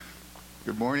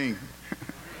Good morning.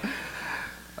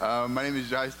 My name is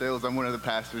Josh Sales. I'm one of the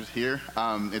pastors here.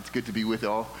 It's good to be with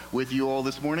you all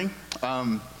this morning.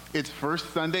 It's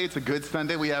first Sunday. It's a good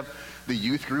Sunday. We have the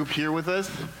youth group here with us.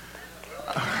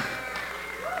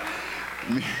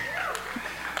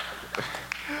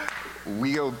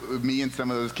 Me and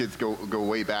some of those kids go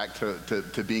way back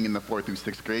to being in the 4th through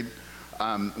 6th grade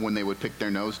when they would pick their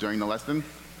nose during the lesson.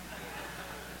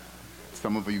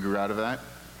 Some of you grew out of that.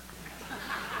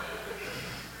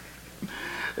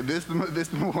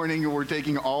 This morning we're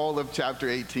taking all of chapter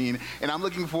 18, and I'm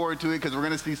looking forward to it because we're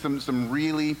going to see some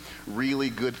really, really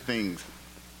good things.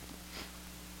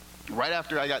 Right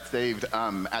after I got saved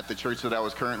at the church that I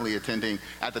was currently attending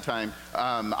at the time,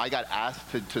 I got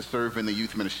asked to serve in the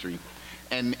youth ministry.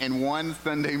 And one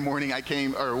Sunday morning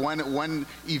one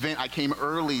event I came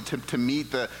early to meet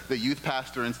the youth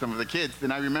pastor and some of the kids.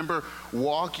 And I remember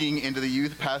walking into the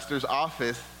youth pastor's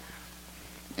office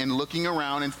and looking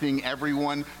around and seeing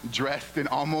everyone dressed in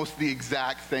almost the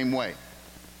exact same way.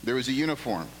 There was a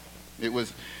uniform. It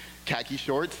was khaki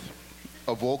shorts,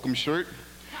 a Volcom shirt,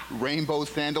 rainbow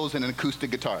sandals, and an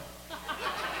acoustic guitar.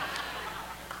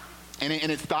 And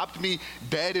it stopped me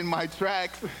dead in my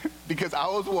tracks because I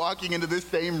was walking into this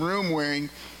same room wearing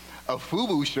a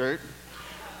FUBU shirt,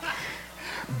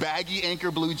 baggy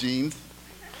anchor blue jeans,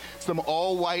 some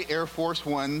all-white Air Force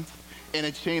Ones, and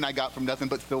a chain I got from Nothing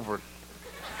But Silver.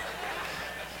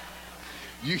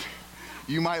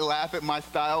 You might laugh at my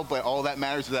style, but all that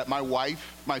matters is that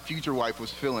my future wife,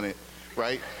 was feeling it,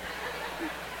 right?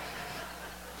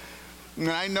 And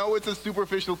I know it's a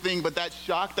superficial thing, but that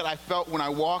shock that I felt when I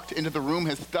walked into the room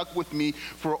has stuck with me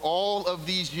for all of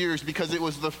these years because it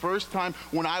was the first time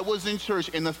when I was in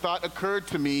church and the thought occurred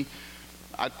to me,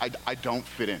 I don't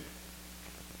fit in.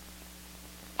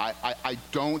 I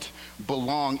don't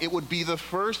belong. It would be the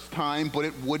first time, but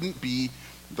it wouldn't be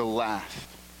the last.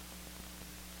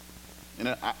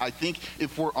 And I think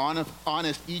if we're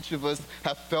honest, each of us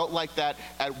have felt like that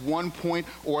at one point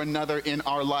or another in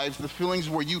our lives. The feelings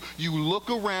where you look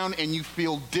around and you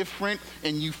feel different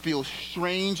and you feel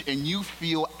strange and you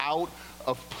feel out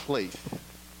of place.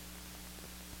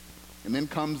 And then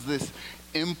comes this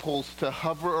impulse to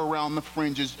hover around the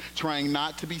fringes, trying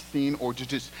not to be seen or to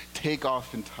just take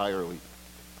off entirely.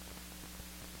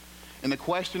 And the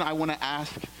question I want to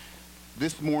ask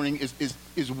this morning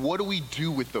is what do we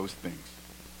do with those things?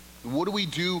 What do we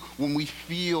do when we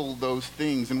feel those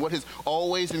things? And what has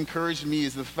always encouraged me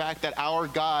is the fact that our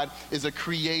God is a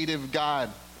creative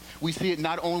God. We see it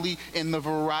not only in the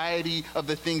variety of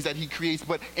the things that he creates,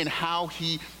 but in how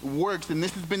he works. And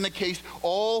this has been the case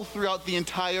all throughout the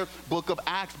entire book of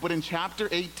Acts. But in chapter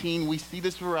 18, we see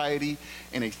this variety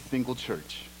in a single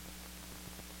church.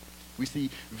 We see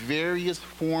various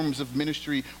forms of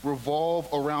ministry revolve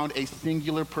around a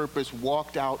singular purpose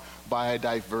walked out by a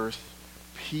diverse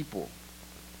people.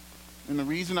 And the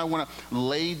reason I want to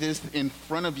lay this in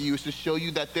front of you is to show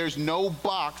you that there's no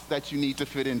box that you need to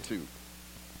fit into.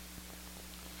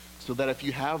 So that if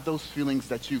you have those feelings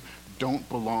that you don't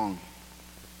belong,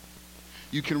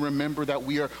 you can remember that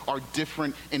we are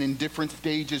different and in different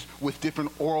stages with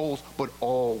different roles, but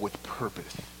all with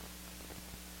purpose.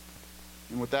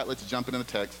 And with that, let's jump into the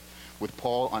text with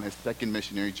Paul on his second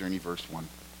missionary journey, verse 1.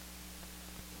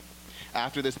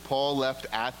 After this, Paul left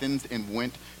Athens and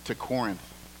went to Corinth.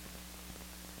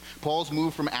 Paul's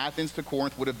move from Athens to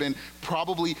Corinth would have been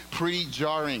probably pretty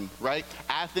jarring, right?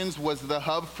 Athens was the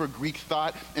hub for Greek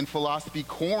thought and philosophy.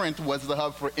 Corinth was the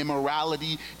hub for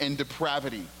immorality and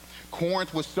depravity.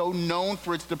 Corinth was so known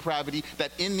for its depravity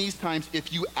that in these times,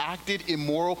 if you acted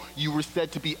immoral, you were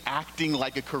said to be acting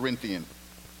like a Corinthian.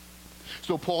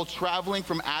 So Paul traveling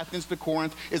from Athens to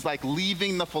Corinth is like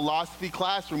leaving the philosophy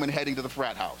classroom and heading to the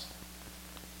frat house.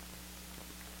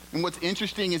 And what's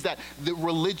interesting is that the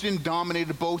religion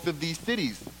dominated both of these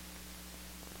cities.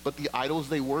 But the idols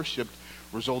they worshipped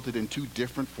resulted in two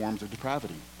different forms of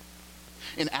depravity.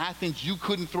 In Athens, you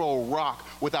couldn't throw a rock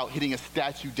without hitting a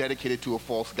statue dedicated to a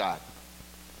false god.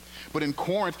 But in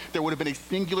Corinth, there would have been a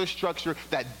singular structure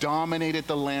that dominated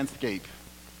the landscape.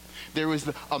 There was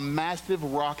a massive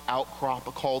rock outcrop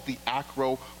called the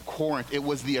Acrocorinth. It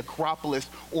was the Acropolis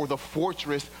or the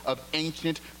fortress of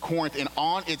ancient Corinth. And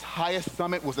on its highest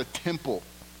summit was a temple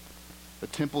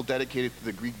dedicated to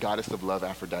the Greek goddess of love,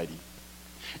 Aphrodite.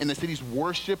 And the city's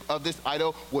worship of this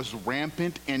idol was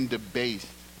rampant and debased.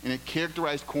 And it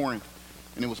characterized Corinth.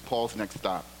 And it was Paul's next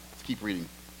stop. Let's keep reading.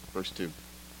 Verse 2.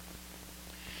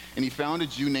 And he found a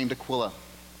Jew named Aquila,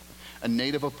 a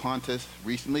native of Pontus,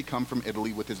 recently come from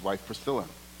Italy with his wife Priscilla,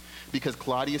 because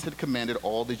Claudius had commanded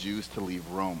all the Jews to leave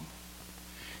Rome.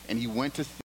 And he went to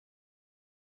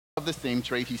of the same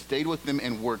trade, he stayed with them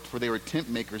and worked, for they were tent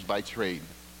makers by trade.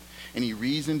 And he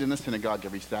reasoned in the synagogue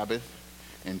every Sabbath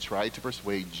and tried to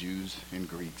persuade Jews and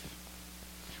Greeks.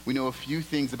 We know a few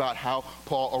things about how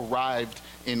Paul arrived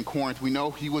in Corinth. We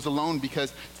know he was alone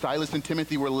because Silas and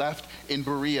Timothy were left in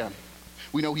Berea.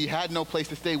 We know he had no place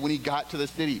to stay when he got to the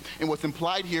city. And what's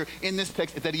implied here in this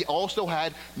text is that he also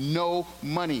had no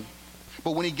money.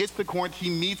 But when he gets to Corinth, he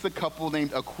meets a couple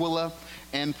named Aquila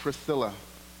and Priscilla.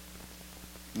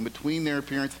 And between their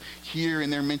appearance here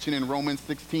and their mention in Romans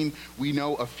 16, we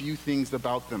know a few things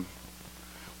about them.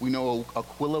 We know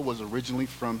Aquila was originally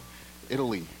from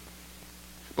Italy.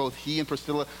 Both he and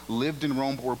Priscilla lived in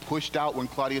Rome but were pushed out when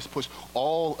Claudius pushed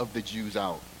all of the Jews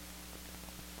out.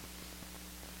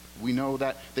 We know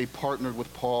that they partnered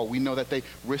with Paul. We know that they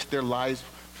risked their lives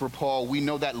for Paul. We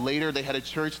know that later they had a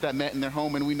church that met in their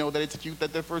home, and we know that it's cute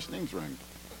that their first names rhymed.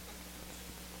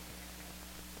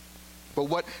 But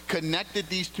what connected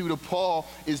these two to Paul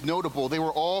is notable. They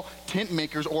were all tent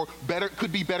makers, or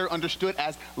could be better understood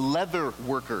as leather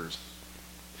workers.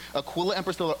 Aquila and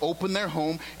Priscilla opened their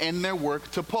home and their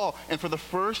work to Paul. And for the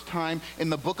first time in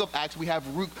the book of Acts, we have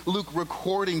Luke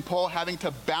recording Paul having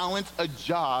to balance a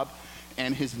job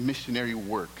and his missionary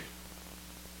work.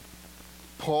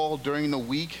 Paul, during the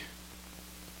week,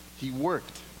 he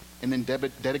worked and then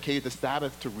dedicated the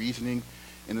Sabbath to reasoning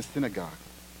in the synagogue.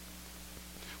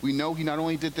 We know he not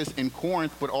only did this in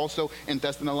Corinth, but also in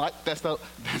Thessalonica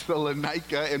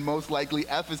and most likely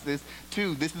Ephesus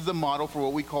too. This is a model for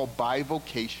what we call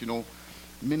bivocational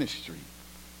ministry.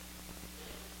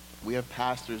 We have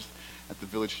pastors at the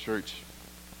Village Church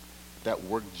that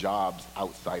work jobs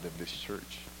outside of this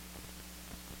church.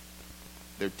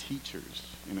 They're teachers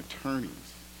and attorneys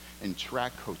and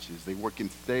track coaches. They work in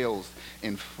sales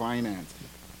and finance.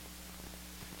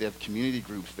 They have community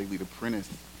groups. They lead apprentice.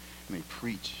 And they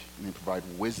preach, and they provide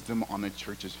wisdom on the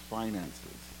church's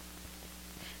finances.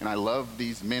 And I love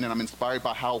these men, and I'm inspired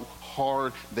by how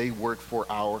hard they work for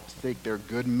our sake. They're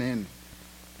good men.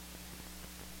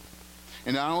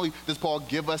 And not only does Paul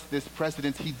give us this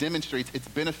precedence, he demonstrates its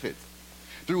benefits.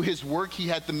 Through his work, he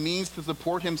had the means to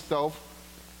support himself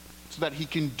so that he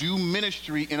can do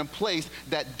ministry in a place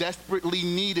that desperately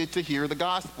needed to hear the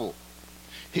gospel.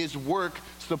 His work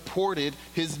supported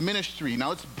his ministry. Now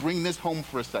let's bring this home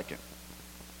for a second.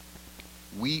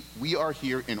 We are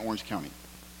here in Orange County,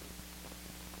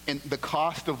 and the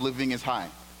cost of living is high.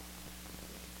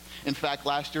 In fact,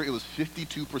 last year it was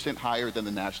 52% higher than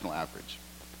the national average.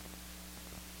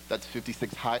 That's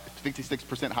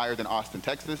 56% higher than Austin,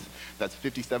 Texas. That's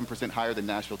 57% higher than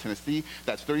Nashville, Tennessee.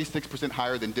 That's 36%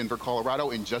 higher than Denver, Colorado.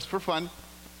 And just for fun,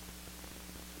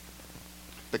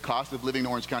 the cost of living in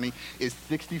Orange County is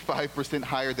 65%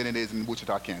 higher than it is in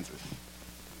Wichita, Kansas.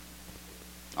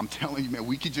 I'm telling you, man,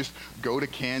 we could just go to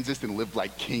Kansas and live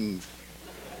like kings.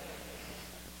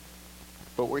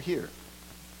 But we're here.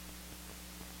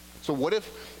 So what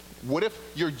if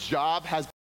your job has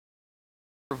been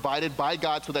provided by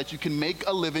God so that you can make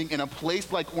a living in a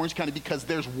place like Orange County because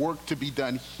there's work to be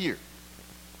done here?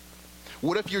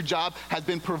 What if your job has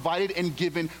been provided and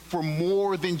given for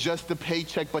more than just a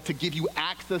paycheck, but to give you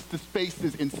access to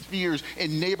spaces and spheres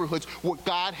and neighborhoods where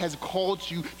God has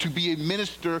called you to be a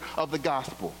minister of the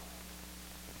gospel?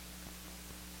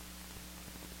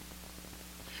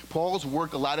 Paul's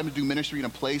work allowed him to do ministry in a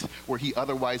place where he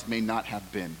otherwise may not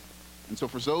have been. And so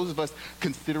for those of us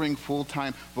considering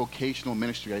full-time vocational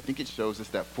ministry, I think it shows us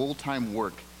that full-time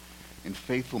work and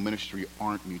faithful ministry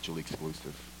aren't mutually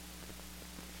exclusive.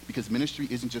 Because ministry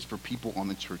isn't just for people on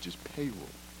the church's payroll.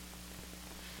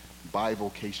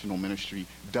 Bivocational ministry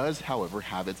does, however,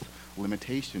 have its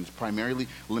limitations, primarily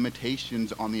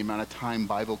limitations on the amount of time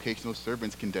bivocational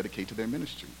servants can dedicate to their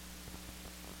ministry.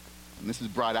 And this is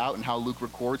brought out in how Luke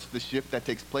records the shift that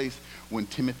takes place when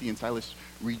Timothy and Silas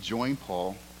rejoin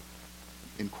Paul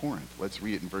in Corinth. Let's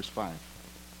read it in verse 5.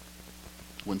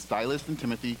 When Silas and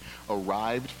Timothy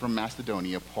arrived from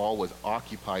Macedonia, Paul was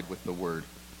occupied with the word,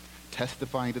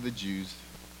 testifying to the Jews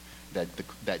that the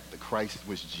Christ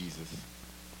was Jesus.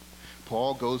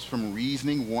 Paul goes from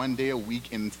reasoning one day a week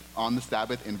on the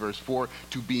Sabbath in verse 4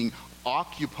 to being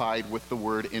occupied with the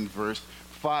word in verse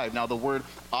 5. Now the word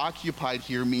occupied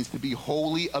here means to be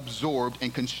wholly absorbed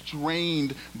and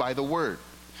constrained by the word.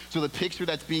 So the picture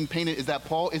that's being painted is that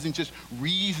Paul isn't just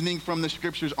reasoning from the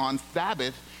scriptures on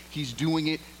Sabbath, he's doing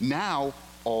it now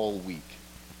all week.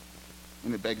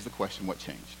 And it begs the question, what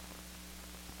changed?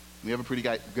 We have a pretty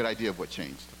good idea of what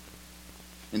changed.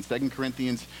 In 2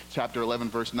 Corinthians chapter 11,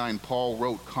 verse 9, Paul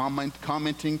wrote,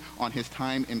 commenting on his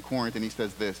time in Corinth, and he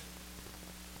says this,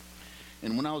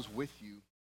 "And when I was with you,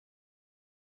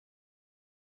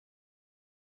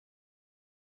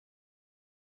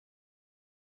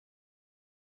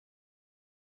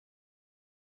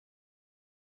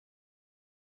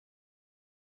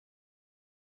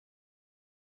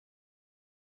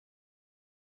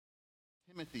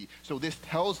 Timothy. So this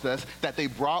tells us that they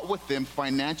brought with them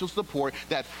financial support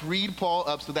that freed Paul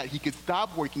up so that he could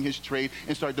stop working his trade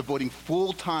and start devoting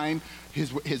full time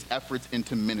his efforts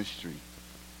into ministry.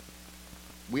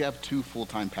 We have 2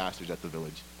 full-time pastors at the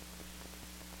village,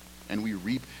 and we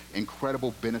reap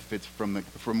incredible benefits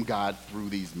from God through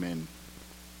these men.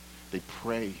 They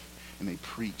pray and they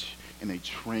preach and they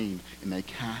train and they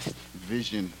cast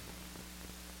vision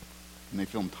and they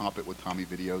film Top It with Tommy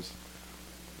videos.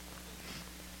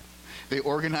 They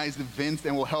organize events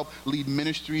and will help lead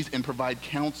ministries and provide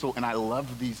counsel, and I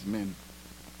love these men.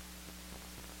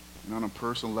 And on a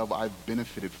personal level, I've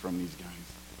benefited from these guys.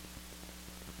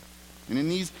 And in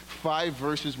these 5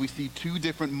 verses, we see 2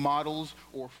 different models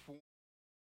or forms,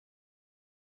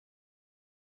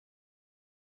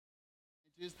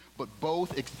 but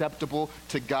both acceptable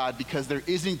to God, because there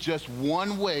isn't just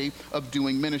one way of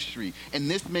doing ministry.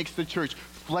 And this makes the church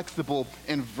flexible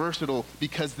and versatile,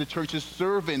 because the church's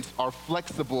servants are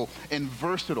flexible and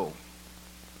versatile.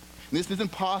 And this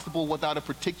isn't possible without a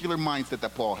particular mindset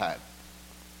that Paul had.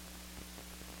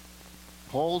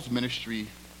 Paul's ministry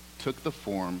took the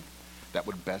form that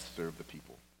would best serve the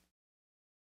people.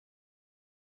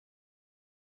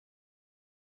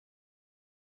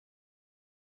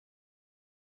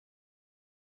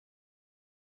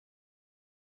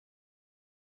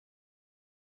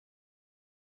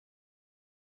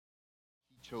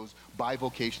 He chose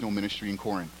bivocational ministry in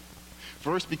Corinth.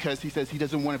 First, because he says he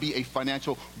doesn't want to be a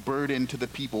financial burden to the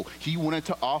people. He wanted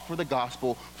to offer the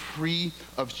gospel free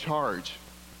of charge.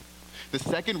 The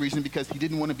second reason, because he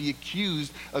didn't want to be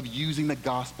accused of using the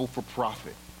gospel for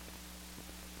profit.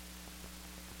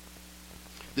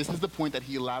 This is the point that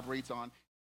he elaborates on.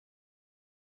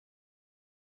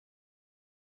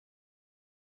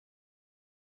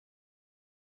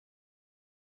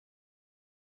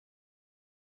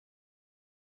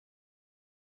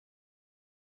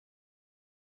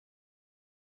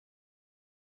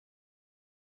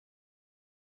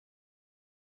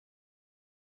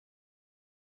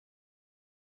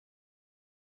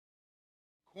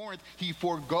 Corinth, he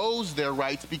forgoes their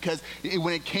rights, because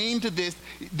when it came to this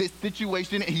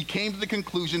situation, he came to the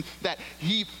conclusion that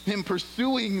him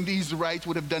pursuing these rights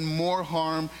would have done more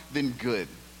harm than good.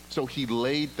 So he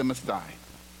laid them aside.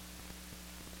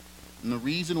 And the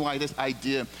reason why this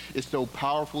idea is so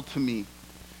powerful to me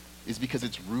is because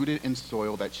it's rooted in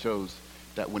soil that shows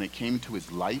that when it came to his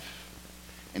life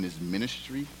and his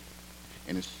ministry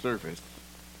and his service,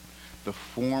 the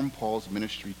form Paul's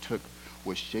ministry took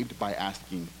was shaped by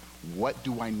asking, what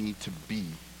do I need to be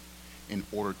in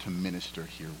order to minister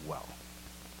here well?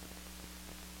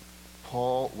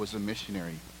 Paul was a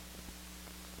missionary,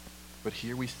 but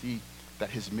here we see that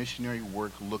his missionary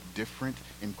work looked different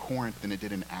in Corinth than it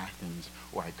did in Athens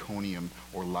or Iconium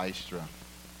or Lystra.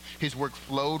 His work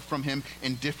flowed from him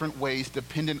in different ways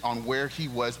dependent on where he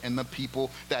was and the people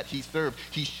that he served.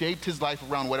 He shaped his life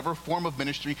around whatever form of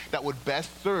ministry that would best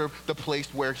serve the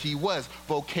place where he was,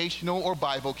 vocational or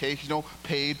bivocational,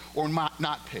 paid or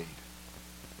not paid.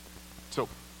 So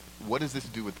what does this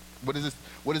do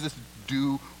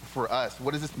for us?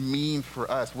 What does this mean for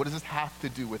us? What does this have to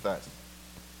do with us?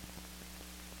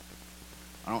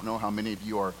 I don't know how many of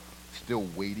you are still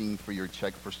waiting for your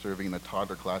check for serving in the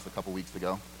toddler class a couple weeks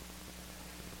ago.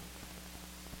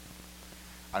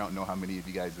 I don't know how many of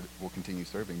you guys will continue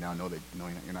serving now, knowing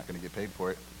that you're not going to get paid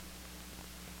for it.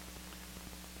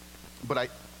 But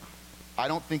I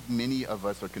don't think many of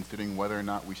us are considering whether or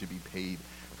not we should be paid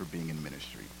for being in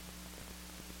ministry.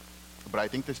 But I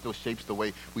think this still shapes the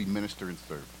way we minister and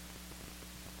serve.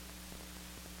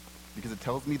 Because it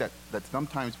tells me that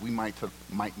sometimes we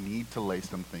might need to lay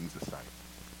some things aside.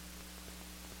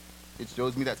 It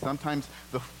shows me that sometimes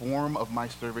the form of my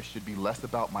service should be less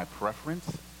about my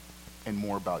preference and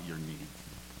more about your needs.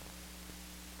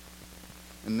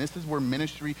 And this is where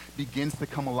ministry begins to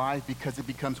come alive, because it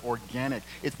becomes organic.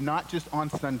 It's not just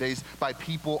on Sundays by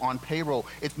people on payroll.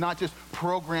 It's not just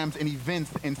programs and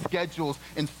events and schedules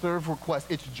and serve requests.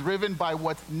 It's driven by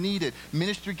what's needed.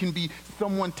 Ministry can be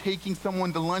someone taking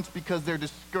someone to lunch because they're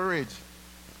discouraged.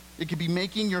 It could be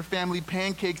making your family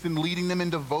pancakes and leading them in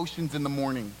devotions in the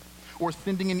morning, or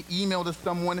sending an email to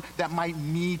someone that might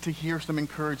need to hear some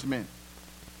encouragement.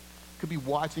 It could be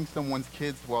watching someone's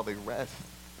kids while they rest.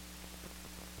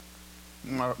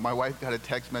 My wife got a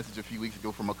text message a few weeks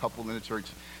ago from a couple in the church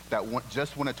that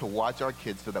just wanted to watch our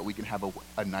kids so that we can have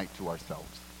a night to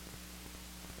ourselves.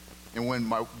 And when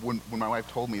my wife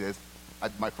told me this,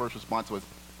 my first response was,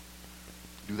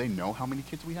 do they know how many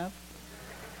kids we have?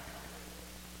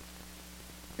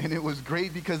 And it was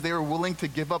great because they were willing to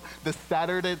give up the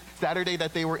Saturday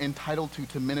that they were entitled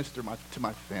to minister to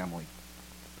my family.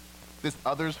 This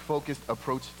others-focused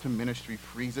approach to ministry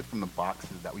frees it from the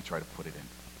boxes that we try to put it in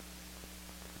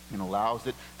and allows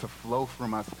it to flow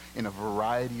from us in a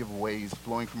variety of ways,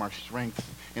 flowing from our strengths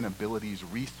and abilities,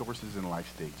 resources, and life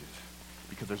stages,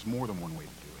 because there's more than one way to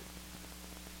do it.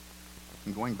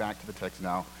 And going back to the text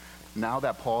now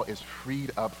that Paul is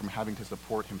freed up from having to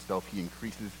support himself, he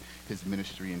increases his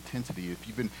ministry intensity. If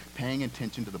you've been paying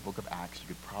attention to the book of Acts, you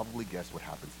could probably guess what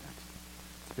happens next.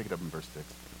 Let's pick it up in verse 6.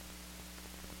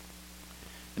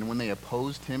 And when they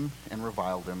opposed him and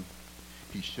reviled him,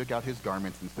 he shook out his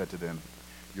garments and said to them,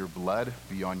 "Your blood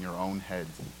be on your own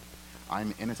heads.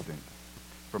 I'm innocent.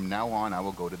 From now on, I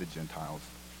will go to the Gentiles."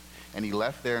 And he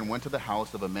left there and went to the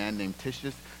house of a man named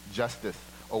Titius Justus,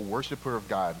 a worshiper of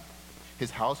God.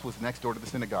 His house was next door to the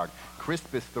synagogue.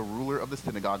 Crispus, the ruler of the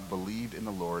synagogue, believed in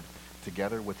the Lord,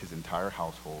 together with his entire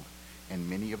household. And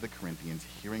many of the Corinthians,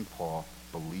 hearing Paul,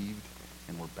 believed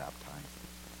and were baptized.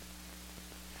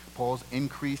 Paul's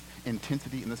increased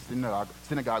intensity in the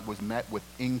synagogue was met with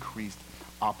increased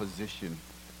opposition.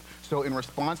 So in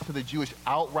response to the Jewish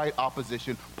outright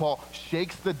opposition, Paul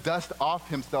shakes the dust off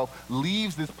himself,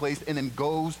 leaves this place, and then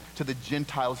goes to the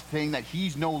Gentiles, saying that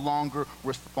he's no longer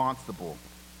responsible.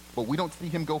 But we don't see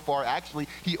him go far. Actually,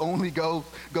 he only goes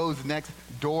next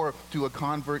door to a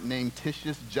convert named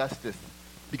Titius Justus,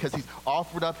 because he's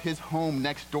offered up his home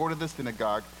next door to the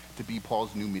synagogue to be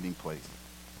Paul's new meeting place.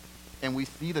 And we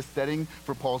see the setting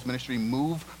for Paul's ministry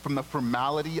move from the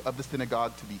formality of the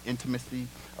synagogue to the intimacy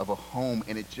of a home,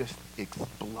 and it just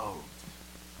explodes.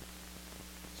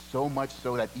 So much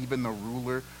so that even the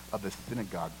ruler of the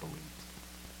synagogue believes.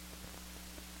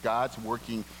 God's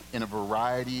working in a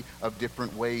variety of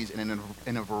different ways and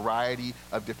in a variety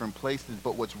of different places.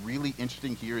 But what's really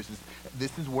interesting here is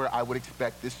this is where I would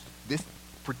expect this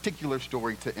particular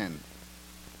story to end.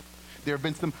 There have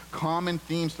been some common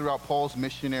themes throughout Paul's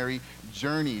missionary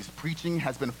journeys. Preaching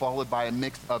has been followed by a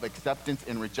mix of acceptance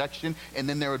and rejection, and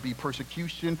then there would be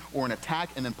persecution or an attack,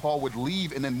 and then Paul would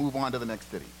leave and then move on to the next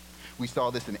city. We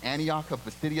saw this in Antioch of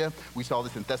Pisidia, we saw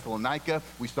this in Thessalonica,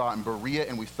 we saw it in Berea,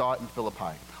 and we saw it in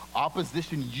Philippi.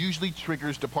 Opposition usually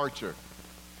triggers departure,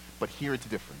 but here it's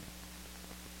different.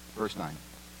 Verse 9.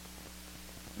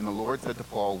 And the Lord said to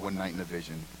Paul one night in a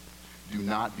vision, "Do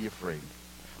not be afraid,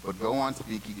 but go on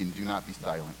speaking and do not be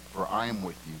silent, for I am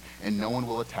with you, and no one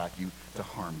will attack you to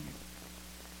harm you.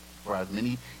 For I have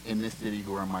many in this city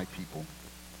who are my people."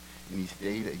 And he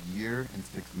stayed 1 year and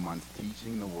 6 months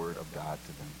teaching the word of God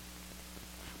to them.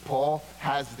 Paul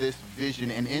has this vision,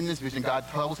 and in this vision, God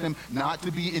tells him not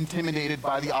to be intimidated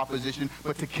by the opposition,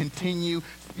 but to continue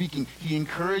speaking. He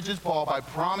encourages Paul by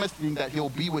promising that he'll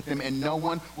be with him and no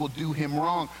one will do him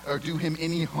wrong or do him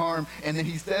any harm. And then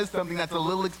he says something that's a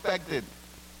little expected.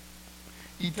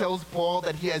 He tells Paul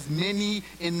that he has many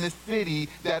in the city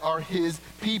that are his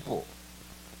people.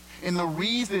 And the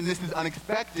reason this is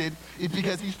unexpected is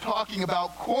because he's talking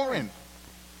about Corinth.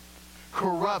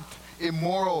 Corrupt,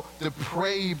 immoral,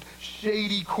 depraved,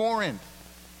 shady Corinth.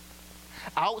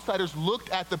 Outsiders looked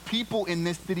at the people in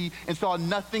this city and saw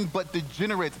nothing but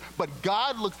degenerates. But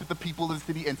God looks at the people in the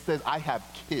city and says, "I have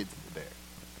kids there."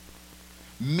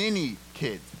 Many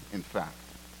kids, in fact.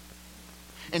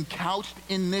 And couched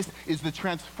in this is the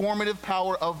transformative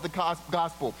power of the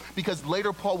gospel. Because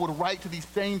later Paul would write to these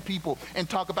same people and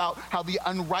talk about how the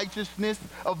unrighteousness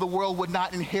of the world would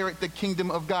not inherit the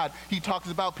kingdom of God. He talks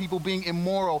about people being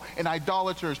immoral and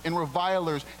idolaters and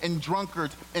revilers and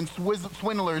drunkards and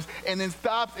swindlers, and then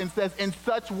stops and says, "And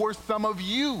such were some of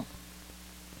you.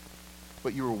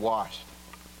 But you were washed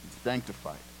and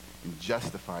sanctified and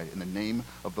justified in the name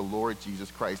of the Lord Jesus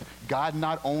Christ." God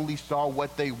not only saw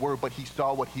what they were, but he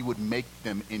saw what he would make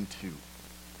them into.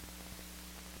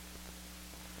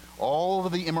 All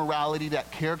of the immorality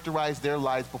that characterized their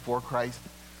lives before Christ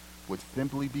would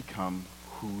simply become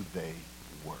who they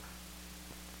were.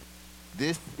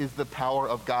 This is the power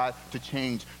of God to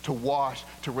change, to wash,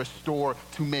 to restore,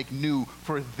 to make new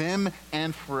for them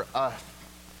and for us.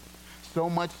 So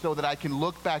much so that I can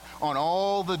look back on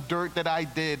all the dirt that I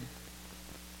did,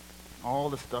 all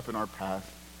the stuff in our past,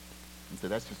 and say,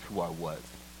 that's just who I was.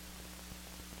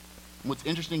 And what's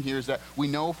interesting here is that we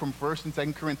know from 1st and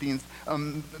 2nd Corinthians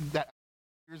that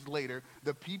years later,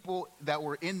 the people that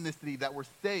were in this city that were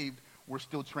saved were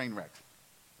still train wrecks.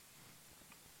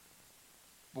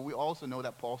 But we also know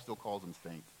that Paul still calls them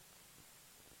saints.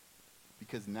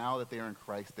 Because now that they are in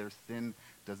Christ, their sin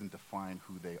doesn't define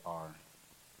who they are.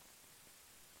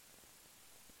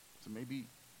 So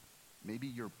maybe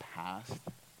your past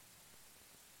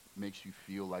makes you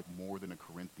feel like more than a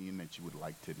Corinthian that you would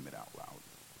like to admit out loud.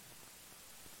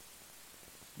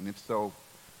 And if so,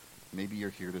 Maybe you're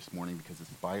here this morning because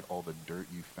despite all the dirt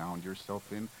you found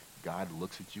yourself in, God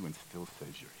looks at you and still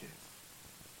says you're his.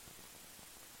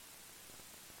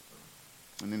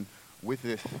 And then with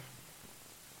this,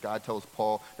 God tells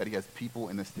Paul that he has people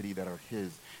in the city that are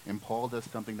his. And Paul does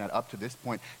something that up to this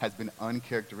point has been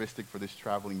uncharacteristic for this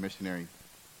traveling missionary.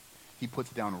 He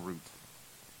puts down roots.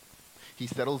 He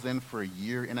settles in for a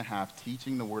year and a half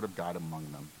teaching the word of God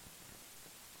among them.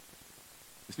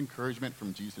 This encouragement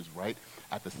from Jesus is right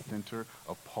at the center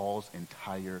of Paul's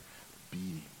entire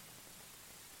being.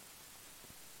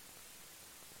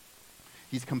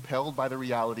 He's compelled by the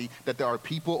reality that there are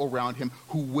people around him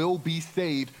who will be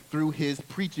saved through his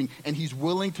preaching, and he's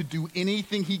willing to do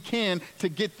anything he can to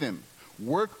get them.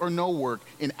 Work or no work,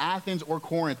 in Athens or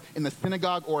Corinth, in the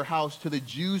synagogue or house, to the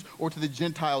Jews or to the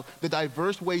Gentiles, the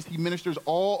diverse ways he ministers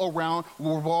all around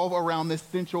will revolve around this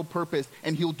central purpose,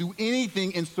 and he'll do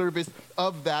anything in service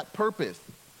of that purpose.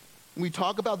 And we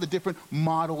talk about the different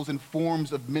models and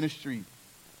forms of ministry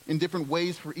in different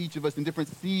ways for each of us, in different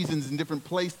seasons, in different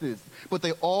places, but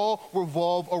they all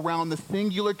revolve around the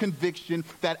singular conviction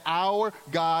that our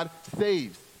God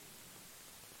saves.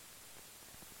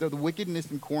 The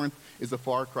wickedness in Corinth is a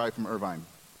far cry from Irvine.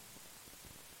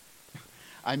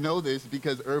 I know this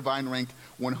because Irvine ranked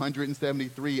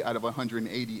 173 out of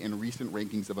 180 in recent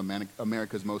rankings of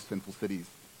America's most sinful cities.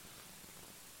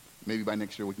 Maybe by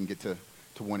next year we can get to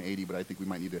 180, but I think we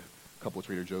might need a couple of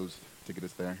Trader Joe's to get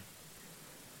us there.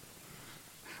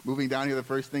 Moving down here, the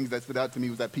first things that stood out to me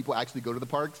was that people actually go to the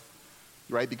parks,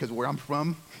 right? Because where I'm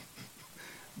from,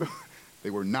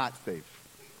 they were not safe.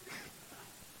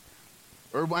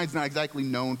 Irvine's not exactly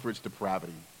known for its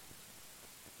depravity.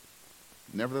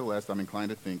 Nevertheless, I'm inclined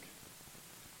to think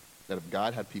that if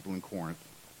God had people in Corinth,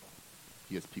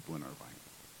 he has people in Irvine.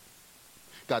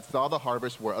 God saw the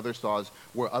harvest where others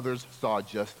saw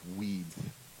just weeds.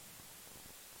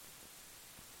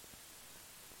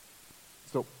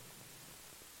 So,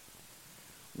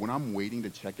 when I'm waiting to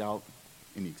check out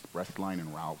in the express line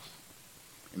in Ralph's,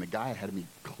 and the guy ahead of me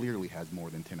clearly has more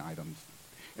than 10 items,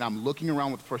 and I'm looking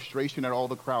around with frustration at all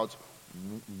the crowds,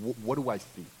 what do I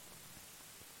see?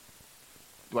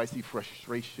 Do I see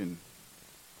frustration?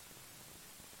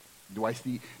 Do I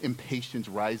see impatience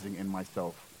rising in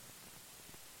myself?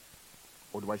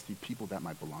 Or do I see people that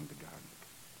might belong to God?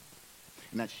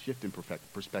 And that shift in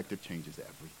perspective changes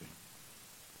everything.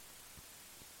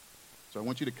 So I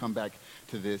want you to come back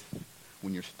to this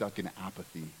when you're stuck in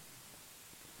apathy.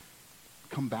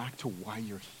 Come back to why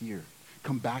you're here.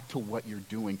 Come back to what you're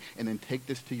doing, and then take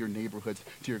this to your neighborhoods,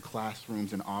 to your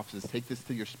classrooms and offices. Take this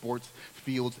to your sports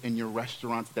fields and your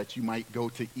restaurants that you might go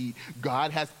to eat.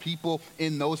 God has people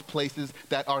in those places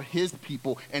that are his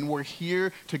people, and we're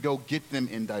here to go get them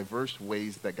in diverse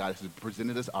ways that God has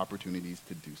presented us opportunities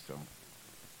to do so.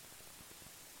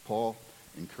 Paul,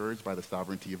 encouraged by the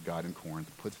sovereignty of God in Corinth,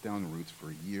 puts down roots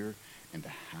for a year and a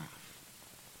half.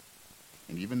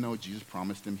 And even though Jesus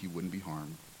promised him he wouldn't be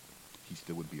harmed, he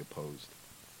still would be opposed.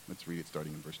 Let's read it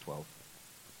starting in verse 12.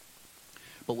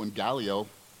 But when Gallio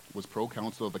was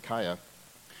proconsul of Achaia,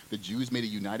 the Jews made a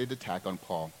united attack on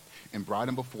Paul and brought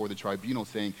him before the tribunal,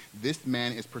 saying, "This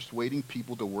man is persuading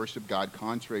people to worship God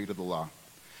contrary to the law."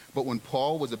 But when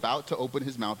Paul was about to open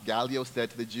his mouth, Gallio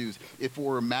said to the Jews, "If it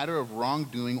were a matter of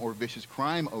wrongdoing or vicious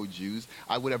crime, O Jews,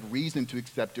 I would have reason to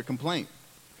accept your complaint.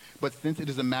 But since it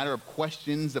is a matter of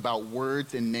questions about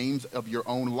words and names of your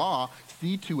own law,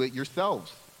 see to it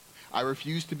yourselves. I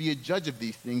refuse to be a judge of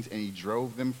these things," and he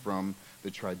drove them from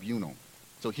the tribunal.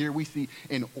 So here we see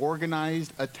an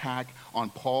organized attack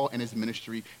on Paul and his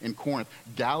ministry in Corinth.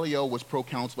 Gallio was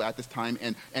proconsul at this time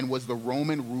and was the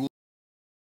Roman ruler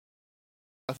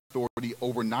authority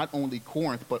over not only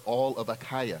Corinth, but all of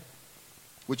Achaia,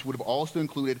 which would have also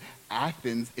included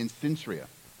Athens and Centuria.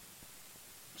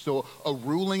 So a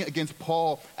ruling against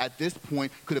Paul at this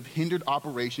point could have hindered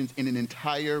operations in an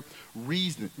entire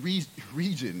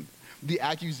region. The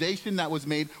accusation that was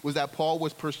made was that Paul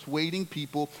was persuading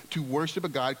people to worship a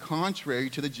God contrary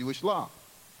to the Jewish law.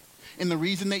 And the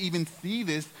reason they even see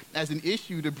this as an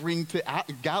issue to bring to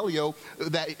Gallio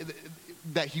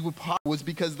that he would was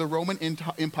because the Roman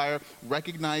Empire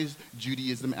recognized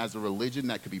Judaism as a religion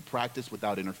that could be practiced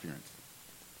without interference.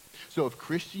 So if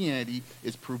Christianity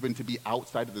is proven to be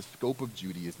outside of the scope of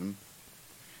Judaism,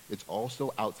 it's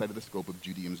also outside of the scope of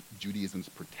Judaism's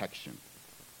protection.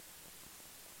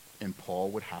 And Paul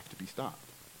would have to be stopped.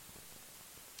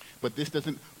 But this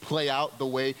doesn't play out the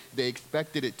way they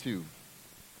expected it to.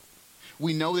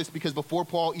 We know this because before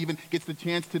Paul even gets the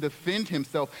chance to defend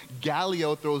himself,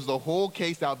 Gallio throws the whole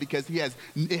case out because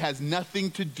it has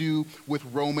nothing to do with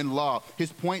Roman law.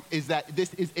 His point is that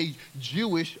this is a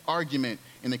Jewish argument,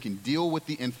 and they can deal with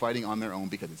the infighting on their own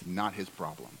because it's not his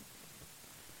problem.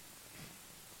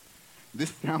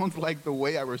 This sounds like the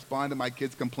way I respond to my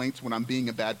kids' complaints when I'm being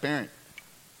a bad parent.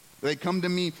 They come to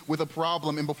me with a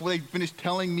problem, and before they finish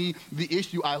telling me the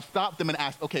issue, I'll stop them and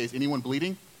ask, okay, is anyone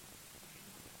bleeding?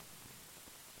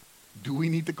 Do we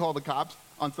need to call the cops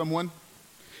on someone?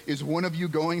 Is one of you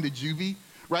going to juvie?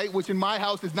 Right? Which in my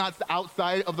house is not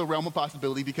outside of the realm of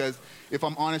possibility because, if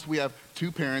I'm honest, we have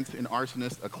 2 parents, an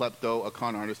arsonist, a klepto, a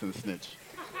con artist, and a snitch.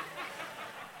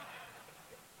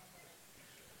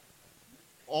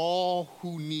 All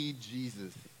who need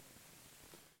Jesus.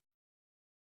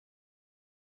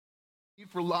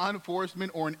 For law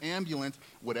enforcement or an ambulance,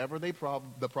 whatever the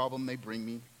problem they bring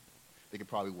me, they could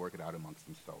probably work it out amongst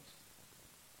themselves.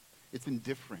 It's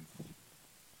indifference.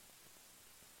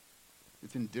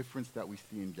 It's indifference that we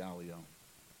see in Gallio.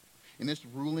 And this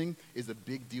ruling is a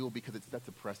big deal because it sets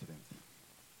a precedent.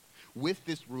 With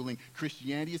this ruling,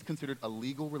 Christianity is considered a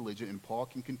legal religion and Paul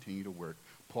can continue to work.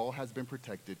 Paul has been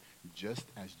protected just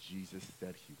as Jesus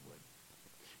said he would.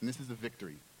 And this is a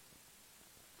victory.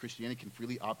 Christianity can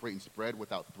freely operate and spread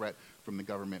without threat from the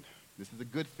government. This is a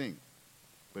good thing,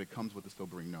 but it comes with a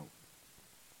sobering note.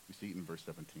 We see it in verse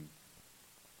 17.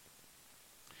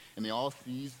 And they all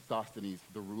seized Sosthenes,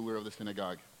 the ruler of the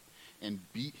synagogue, and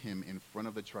beat him in front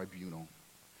of the tribunal.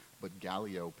 But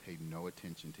Gallio paid no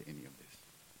attention to any of this.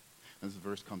 And this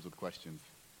verse comes with questions.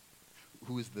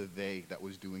 Who is the they that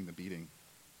was doing the beating?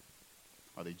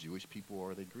 Are they Jewish people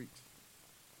or are they Greeks?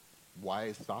 Why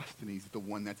is Sosthenes the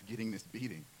one that's getting this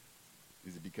beating?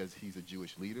 Is it because he's a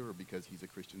Jewish leader or because he's a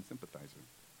Christian sympathizer?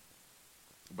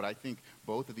 But I think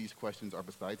both of these questions are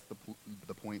besides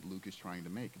the point Luke is trying to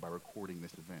make by recording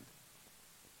this event.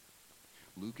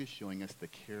 Luke is showing us the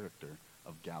character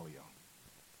of Gallio.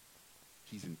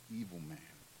 He's an evil man.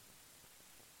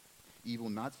 Evil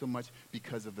not so much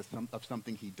because of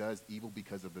something he does, evil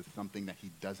because of something that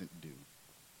he doesn't do.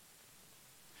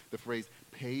 The phrase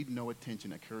paid no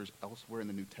attention occurs elsewhere in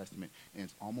the New Testament, and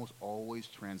it's almost always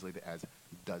translated as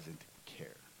doesn't care.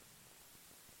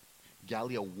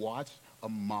 Gallio watched a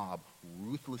mob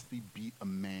ruthlessly beat a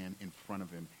man in front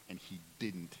of him, and he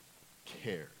didn't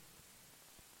care.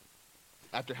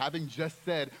 After having just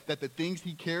said that the things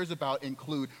he cares about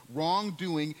include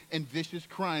wrongdoing and vicious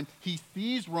crime, he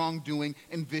sees wrongdoing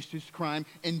and vicious crime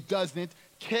and doesn't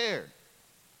care.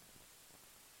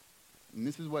 And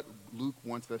this is what Luke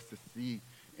wants us to see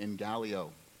in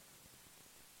Gallio.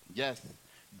 Yes,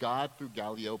 God, through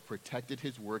Gallio, protected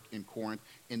his work in Corinth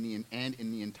and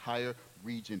in the entire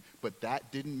region. But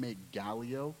that didn't make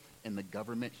Gallio and the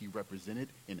government he represented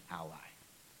an ally.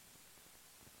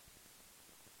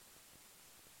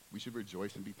 We should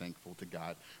rejoice and be thankful to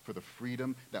God for the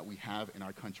freedom that we have in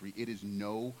our country. It is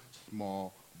no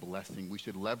small blessing. We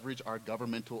should leverage our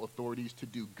governmental authorities to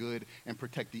do good and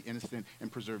protect the innocent and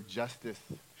preserve justice.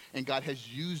 And God has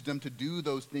used them to do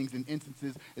those things in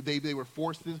instances. They were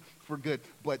forces for good.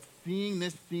 But seeing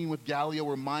this scene with Gallio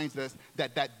reminds us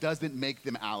that that doesn't make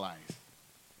them allies.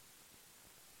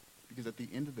 Because at the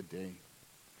end of the day,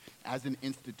 as an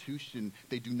institution,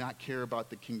 they do not care about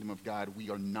the kingdom of God.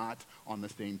 We are not on the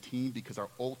same team because our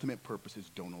ultimate purposes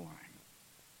don't align.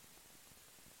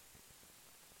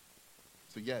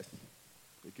 So yes,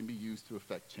 they can be used to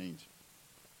affect change.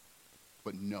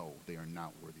 But no, they are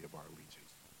not worthy of our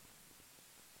allegiance.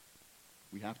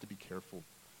 We have to be careful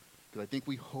because I think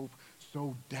we hope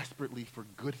so desperately for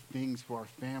good things for our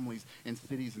families and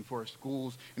cities and for our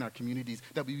schools and our communities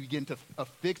that we begin to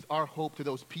affix our hope to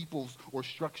those peoples or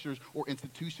structures or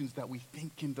institutions that we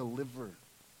think can deliver.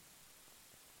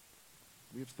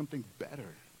 We have something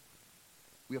better.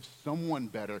 We have someone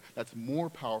better that's more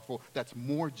powerful, that's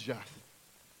more just.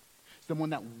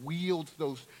 Someone that wields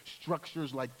those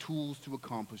structures like tools to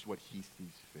accomplish what he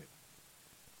sees fit.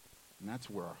 And that's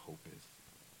where our hope is.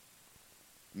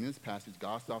 In this passage,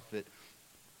 God saw fit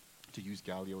to use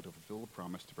Gallio to fulfill a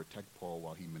promise to protect Paul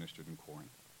while he ministered in Corinth.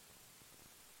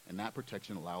 And that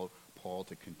protection allowed Paul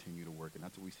to continue to work, and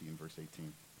that's what we see in verse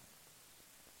 18.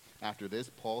 After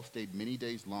this, Paul stayed many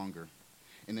days longer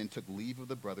and then took leave of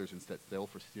the brothers and set sail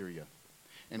for Syria.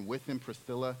 And with him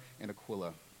Priscilla and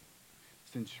Aquila.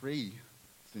 Was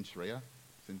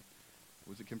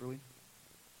it Kimberly?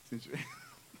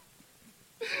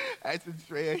 At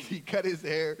Centrea, he cut his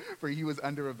hair, for he was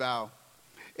under a vow.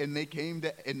 And they came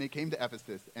to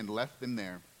Ephesus and left them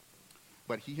there.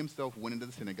 But he himself went into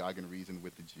the synagogue and reasoned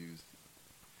with the Jews.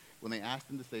 When they asked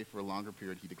him to stay for a longer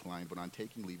period, he declined, but on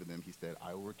taking leave of them, he said,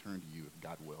 I will return to you if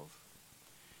God wills.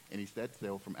 And he set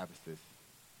sail from Ephesus.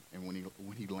 And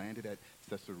when he landed at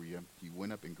Caesarea, he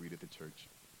went up and greeted the church,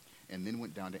 and then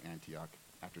went down to Antioch.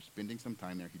 After spending some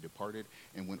time there, he departed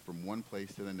and went from one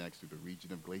place to the next through the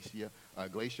region of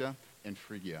Galatia and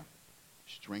Phrygia,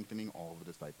 strengthening all the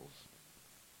disciples.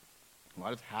 A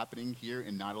lot is happening here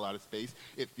and not a lot of space.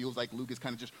 It feels like Luke is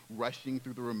kind of just rushing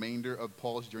through the remainder of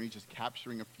Paul's journey, just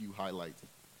capturing a few highlights.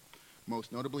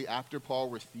 Most notably, after Paul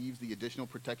receives the additional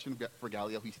protection for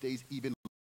Gallio, he stays even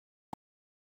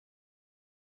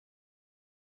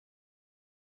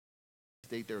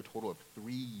stayed there a total of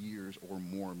 3 years or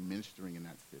more ministering in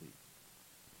that city.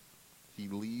 He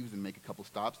leaves and makes a couple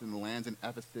stops and lands in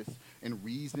Ephesus and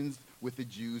reasons with the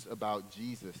Jews about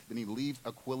Jesus. Then he leaves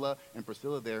Aquila and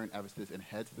Priscilla there in Ephesus and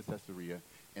heads to Caesarea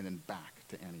and then back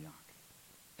to Antioch.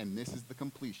 And this is the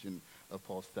completion of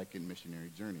Paul's second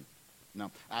missionary journey.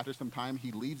 Now, after some time,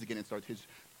 he leaves again and starts his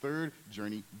third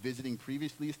journey, visiting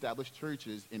previously established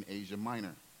churches in Asia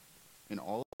Minor. And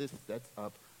all of this sets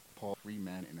up Paul, free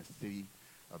man in a city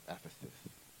of Ephesus.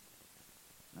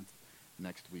 That's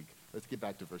next week. Let's get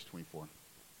back to verse 24.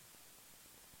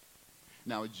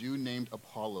 Now, a Jew named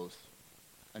Apollos,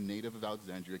 a native of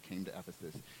Alexandria, came to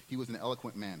Ephesus. He was an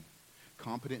eloquent man,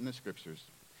 competent in the scriptures.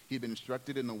 He had been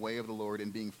instructed in the way of the Lord,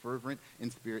 and being fervent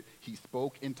in spirit, he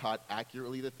spoke and taught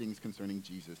accurately the things concerning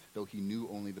Jesus, though he knew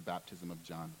only the baptism of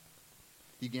John.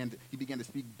 He began to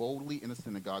speak boldly in the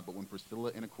synagogue, but when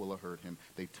Priscilla and Aquila heard him,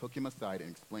 they took him aside and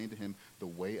explained to him the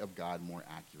way of God more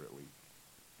accurately.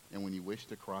 And when he wished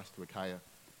to cross to Achaia,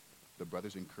 the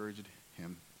brothers encouraged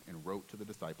him and wrote to the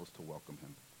disciples to welcome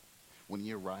him. When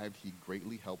he arrived, he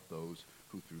greatly helped those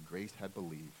who through grace had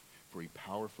believed, for he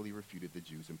powerfully refuted the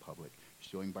Jews in public,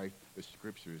 showing by the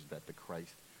scriptures that the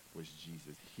Christ was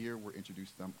Jesus. Here we're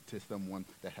introduced to someone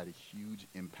that had a huge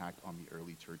impact on the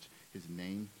early church. His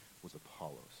name was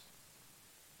Apollos.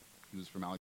 He was from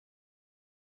Alexandria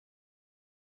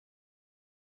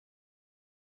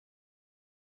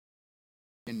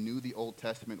and knew the Old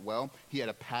Testament well. He had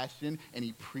a passion and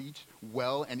he preached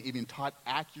well and even taught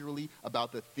accurately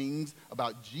about the things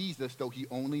about Jesus, though he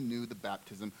only knew the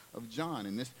baptism of John.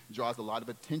 And this draws a lot of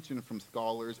attention from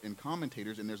scholars and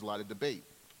commentators, and there's a lot of debate.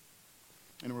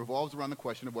 And it revolves around the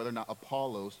question of whether or not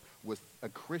Apollos was a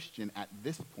Christian at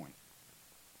this point.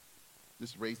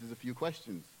 This raises a few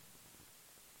questions.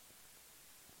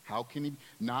 How can he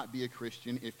not be a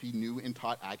Christian if he knew and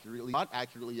taught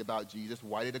accurately about Jesus?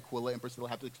 Why did Aquila and Priscilla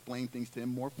have to explain things to him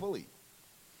more fully?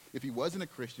 If he wasn't a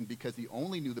Christian because he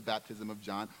only knew the baptism of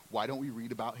John, why don't we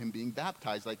read about him being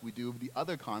baptized like we do of the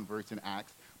other converts in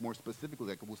Acts, more specifically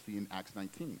like we'll see in Acts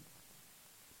 19?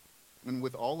 And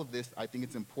with all of this, I think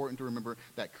it's important to remember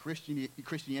that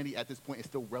Christianity at this point is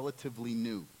still relatively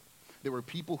new. There were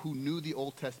people who knew the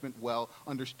Old Testament well,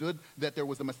 understood that there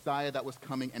was a Messiah that was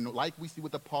coming, and like we see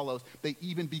with Apollos, they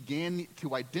even began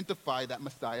to identify that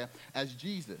Messiah as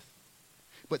Jesus,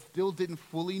 but still didn't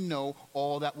fully know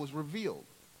all that was revealed.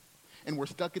 And we're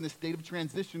stuck in the state of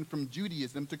transition from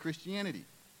Judaism to Christianity.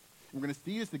 We're going to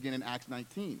see this again in Acts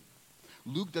 19.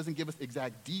 Luke doesn't give us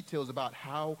exact details about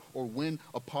how or when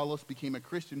Apollos became a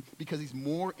Christian because he's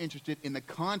more interested in the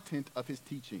content of his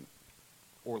teaching,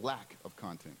 or lack of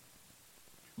content.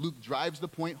 Luke drives the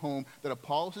point home that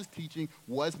Apollos' teaching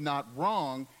was not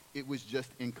wrong, it was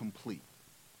just incomplete.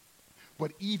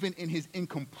 But even in his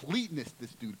incompleteness,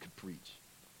 this dude could preach.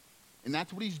 And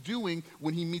that's what he's doing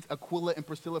when he meets Aquila and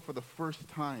Priscilla for the first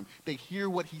time. They hear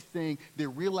what he's saying. They're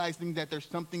realizing that there's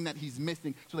something that he's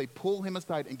missing. So they pull him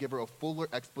aside and give her a fuller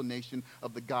explanation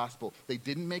of the gospel. They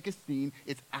didn't make a scene.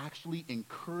 It's actually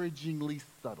encouragingly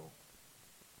subtle.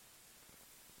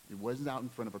 It wasn't out in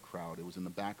front of a crowd. It was in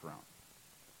the background.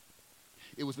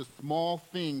 It was a small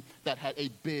thing that had a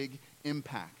big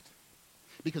impact.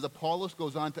 Because Apollos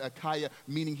goes on to Achaia,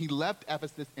 meaning he left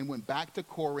Ephesus and went back to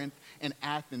Corinth and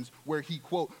Athens, where he,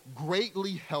 quote,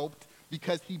 greatly helped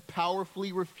because he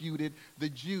powerfully refuted the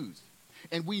Jews.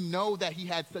 And we know that he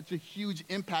had such a huge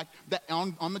impact that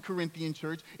on the Corinthian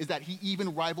church is that he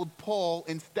even rivaled Paul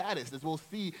in status, as we'll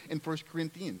see in 1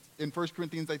 Corinthians,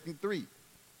 I think, 3.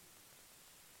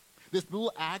 This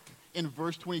little act in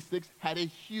verse 26 had a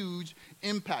huge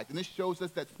impact. And this shows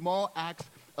us that small acts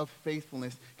of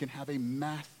faithfulness can have a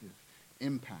massive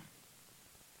impact.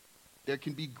 There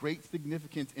can be great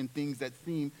significance in things that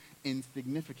seem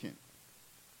insignificant.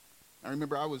 I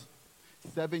remember I was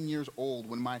 7 years old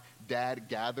when my dad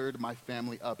gathered my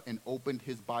family up and opened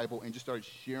his Bible and just started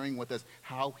sharing with us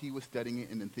how he was studying it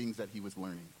and the things that he was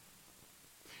learning.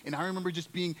 And I remember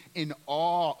just being in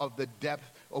awe of the depth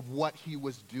of what he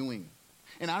was doing.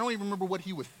 And I don't even remember what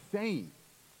he was saying,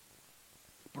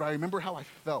 but I remember how I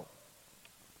felt.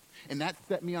 And that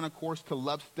set me on a course to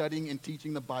love studying and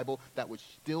teaching the Bible that would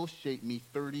still shape me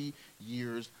 30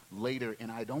 years later.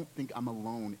 And I don't think I'm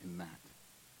alone in that.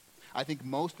 I think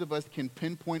most of us can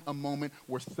pinpoint a moment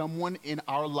where someone in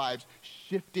our lives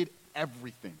shifted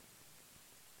everything.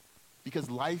 Because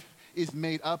life is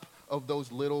made up of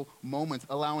those little moments,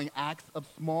 allowing acts of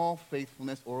small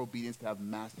faithfulness or obedience to have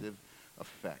massive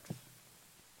effects.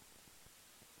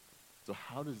 So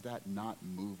how does that not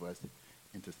move us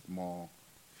into small,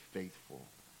 faithful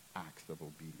acts of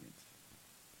obedience?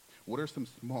 What are some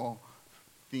small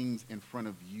things in front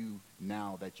of you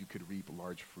now that you could reap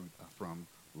large fruit from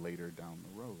later down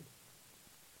the road?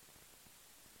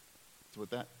 So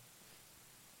with that,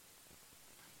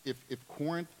 if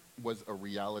Corinth was a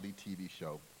reality TV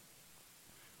show,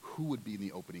 who would be in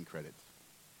the opening credits?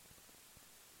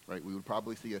 Right? We would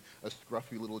probably see a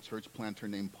scruffy little church planter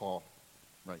named Paul.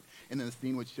 Right. And then the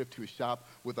scene would shift to a shop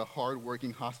with a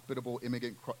hard-working, hospitable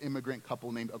immigrant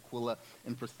couple named Aquila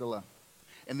and Priscilla.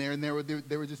 And there would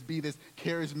just be this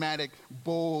charismatic,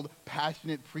 bold,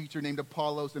 passionate preacher named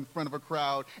Apollos in front of a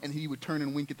crowd, and he would turn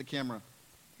and wink at the camera.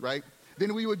 Right?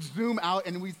 Then we would zoom out,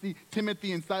 and we'd see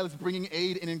Timothy and Silas bringing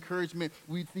aid and encouragement.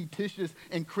 We'd see Titius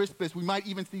and Crispus. We might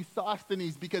even see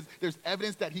Sosthenes, because there's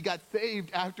evidence that he got saved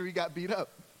after he got beat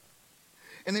up.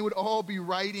 And they would all be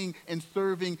writing and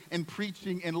serving and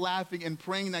preaching and laughing and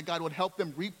praying that God would help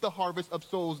them reap the harvest of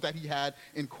souls that he had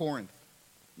in Corinth.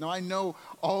 Now, I know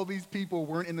all these people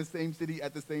weren't in the same city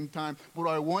at the same time, but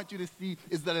what I want you to see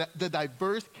is that the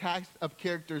diverse cast of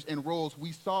characters and roles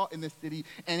we saw in this city,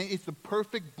 and it's the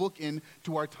perfect bookend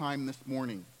to our time this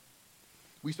morning.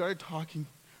 We started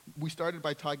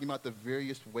by talking about the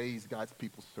various ways God's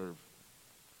people serve.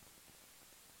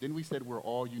 Then we said we're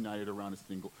all united around a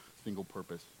single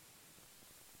purpose.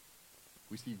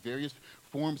 We see various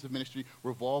forms of ministry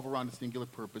revolve around a singular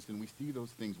purpose, and we see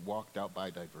those things walked out by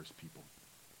diverse people.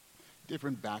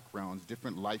 Different backgrounds,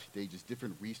 different life stages,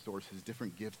 different resources,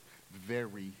 different gifts,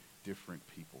 very different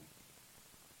people.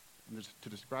 And to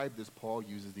describe this, Paul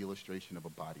uses the illustration of a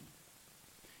body.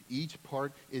 Each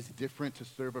part is different to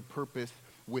serve a purpose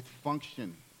with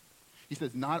function. He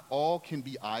says, not all can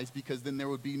be eyes, because then there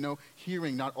would be no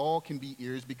hearing. Not all can be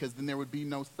ears, because then there would be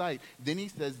no sight. Then he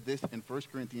says this in 1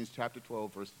 Corinthians chapter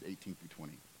 12, verses 18 through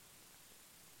 20.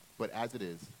 But as it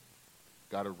is,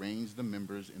 God arranged the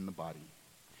members in the body,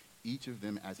 each of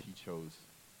them as he chose.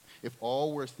 If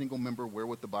all were a single member, where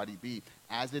would the body be?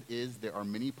 As it is, there are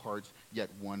many parts, yet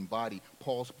one body.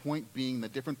 Paul's point being the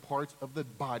different parts of the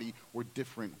body were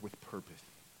different with purpose.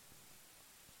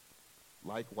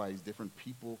 Likewise, different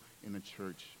people in the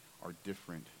church are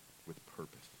different with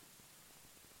purpose.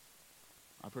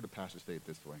 I've heard a pastor say it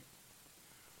this way: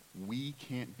 we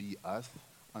can't be us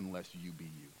unless you be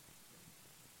you.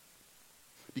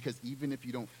 Because even if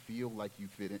you don't feel like you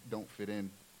don't fit in,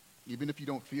 even if you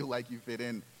don't feel like you fit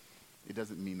in, it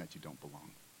doesn't mean that you don't belong.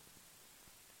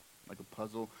 Like a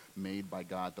puzzle made by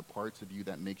God, the parts of you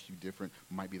that makes you different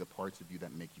might be the parts of you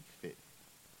that make you fit.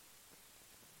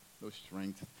 Those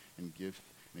strengths and gifts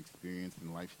and experience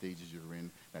and life stages you're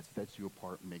in that sets you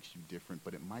apart, makes you different,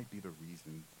 but it might be the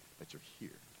reason that you're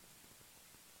here.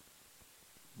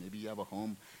 Maybe you have a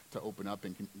home to open up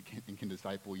and can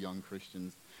disciple young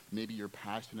Christians. Maybe you're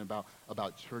passionate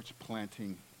about church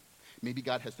planting. Maybe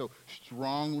God has so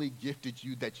strongly gifted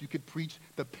you that you could preach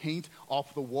the paint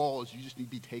off the walls. You just need to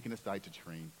be taken aside to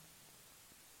train.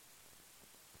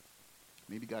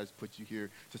 Maybe God has put you here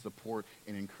to support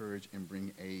and encourage and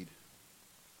bring aid.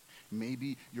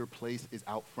 Maybe your place is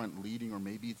out front leading, or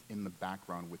maybe it's in the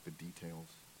background with the details.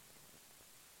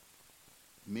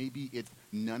 Maybe it's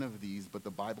none of these, but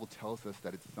the Bible tells us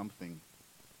that it's something.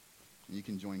 And you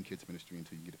can join kids ministry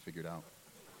until you get it figured out.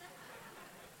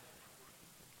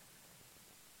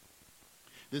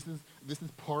 This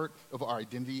is part of our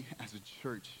identity as a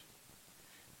church.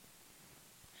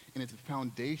 And it's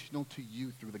foundational to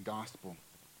you through the gospel.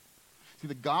 See,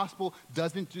 the gospel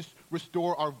doesn't just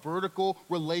restore our vertical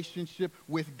relationship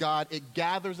with God. It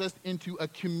gathers us into a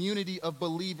community of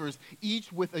believers,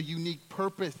 each with a unique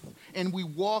purpose. And we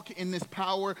walk in this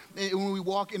power. And when we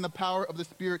walk in the power of the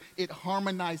Spirit, it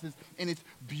harmonizes, and it's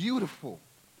beautiful.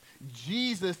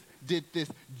 Jesus did this.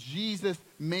 Jesus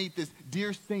made this.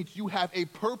 Dear saints, you have a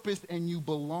purpose and you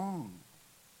belong.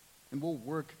 And we'll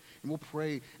work and we'll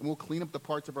pray and we'll clean up the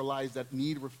parts of our lives that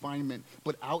need refinement.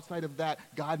 But outside of that,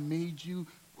 God made you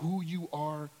who you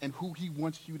are and who he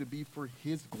wants you to be for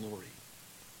his glory.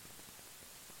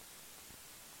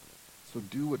 So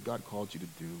do what God called you to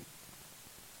do,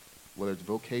 whether it's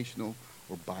vocational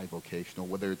or bivocational,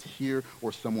 whether it's here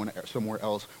or somewhere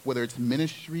else, whether it's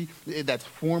ministry that's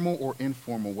formal or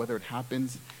informal, whether it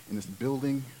happens in this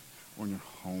building or in your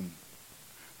home,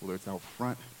 whether it's out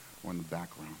front or in the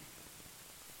background.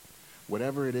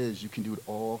 Whatever it is, you can do it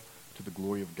all to the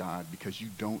glory of God because you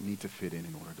don't need to fit in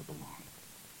order to belong.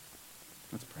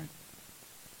 Let's pray.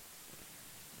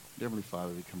 Dear Heavenly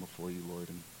Father, we come before you, Lord,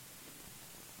 and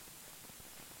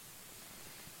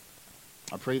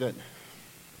I pray that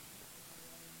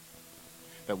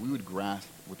we would grasp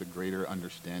with a greater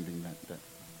understanding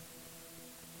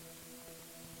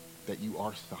that you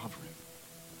are sovereign.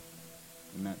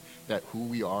 And that who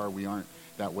we aren't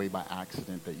that way by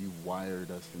accident, that you've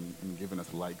wired us and given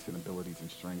us likes and abilities and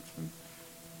strengths and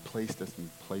placed us in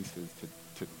places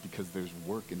because there's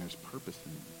work and there's purpose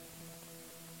in it.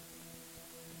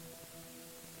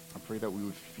 I pray that we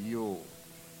would feel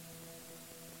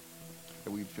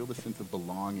the sense of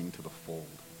belonging to the fold.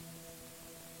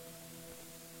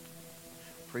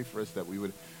 Pray for us that we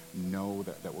would know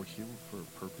that we're here for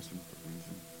a purpose and for a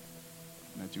reason.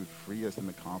 And that you would free us in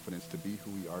the confidence to be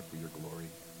who we are for your glory.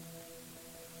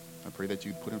 I pray that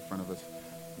you'd put in front of us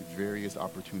various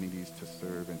opportunities to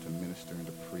serve and to minister and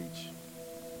to preach.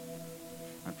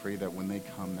 I pray that when they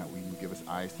come, that you give us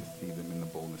eyes to see them and the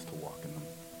boldness to walk in them.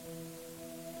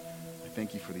 I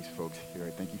thank you for these folks here. I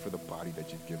thank you for the body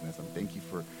that you've given us. I thank you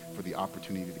for the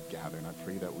opportunity to gather. And I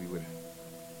pray that we would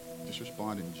just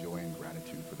respond in joy and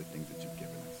gratitude for the things that you've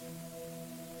given us.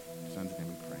 In your Son's name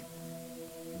we pray.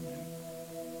 Amen.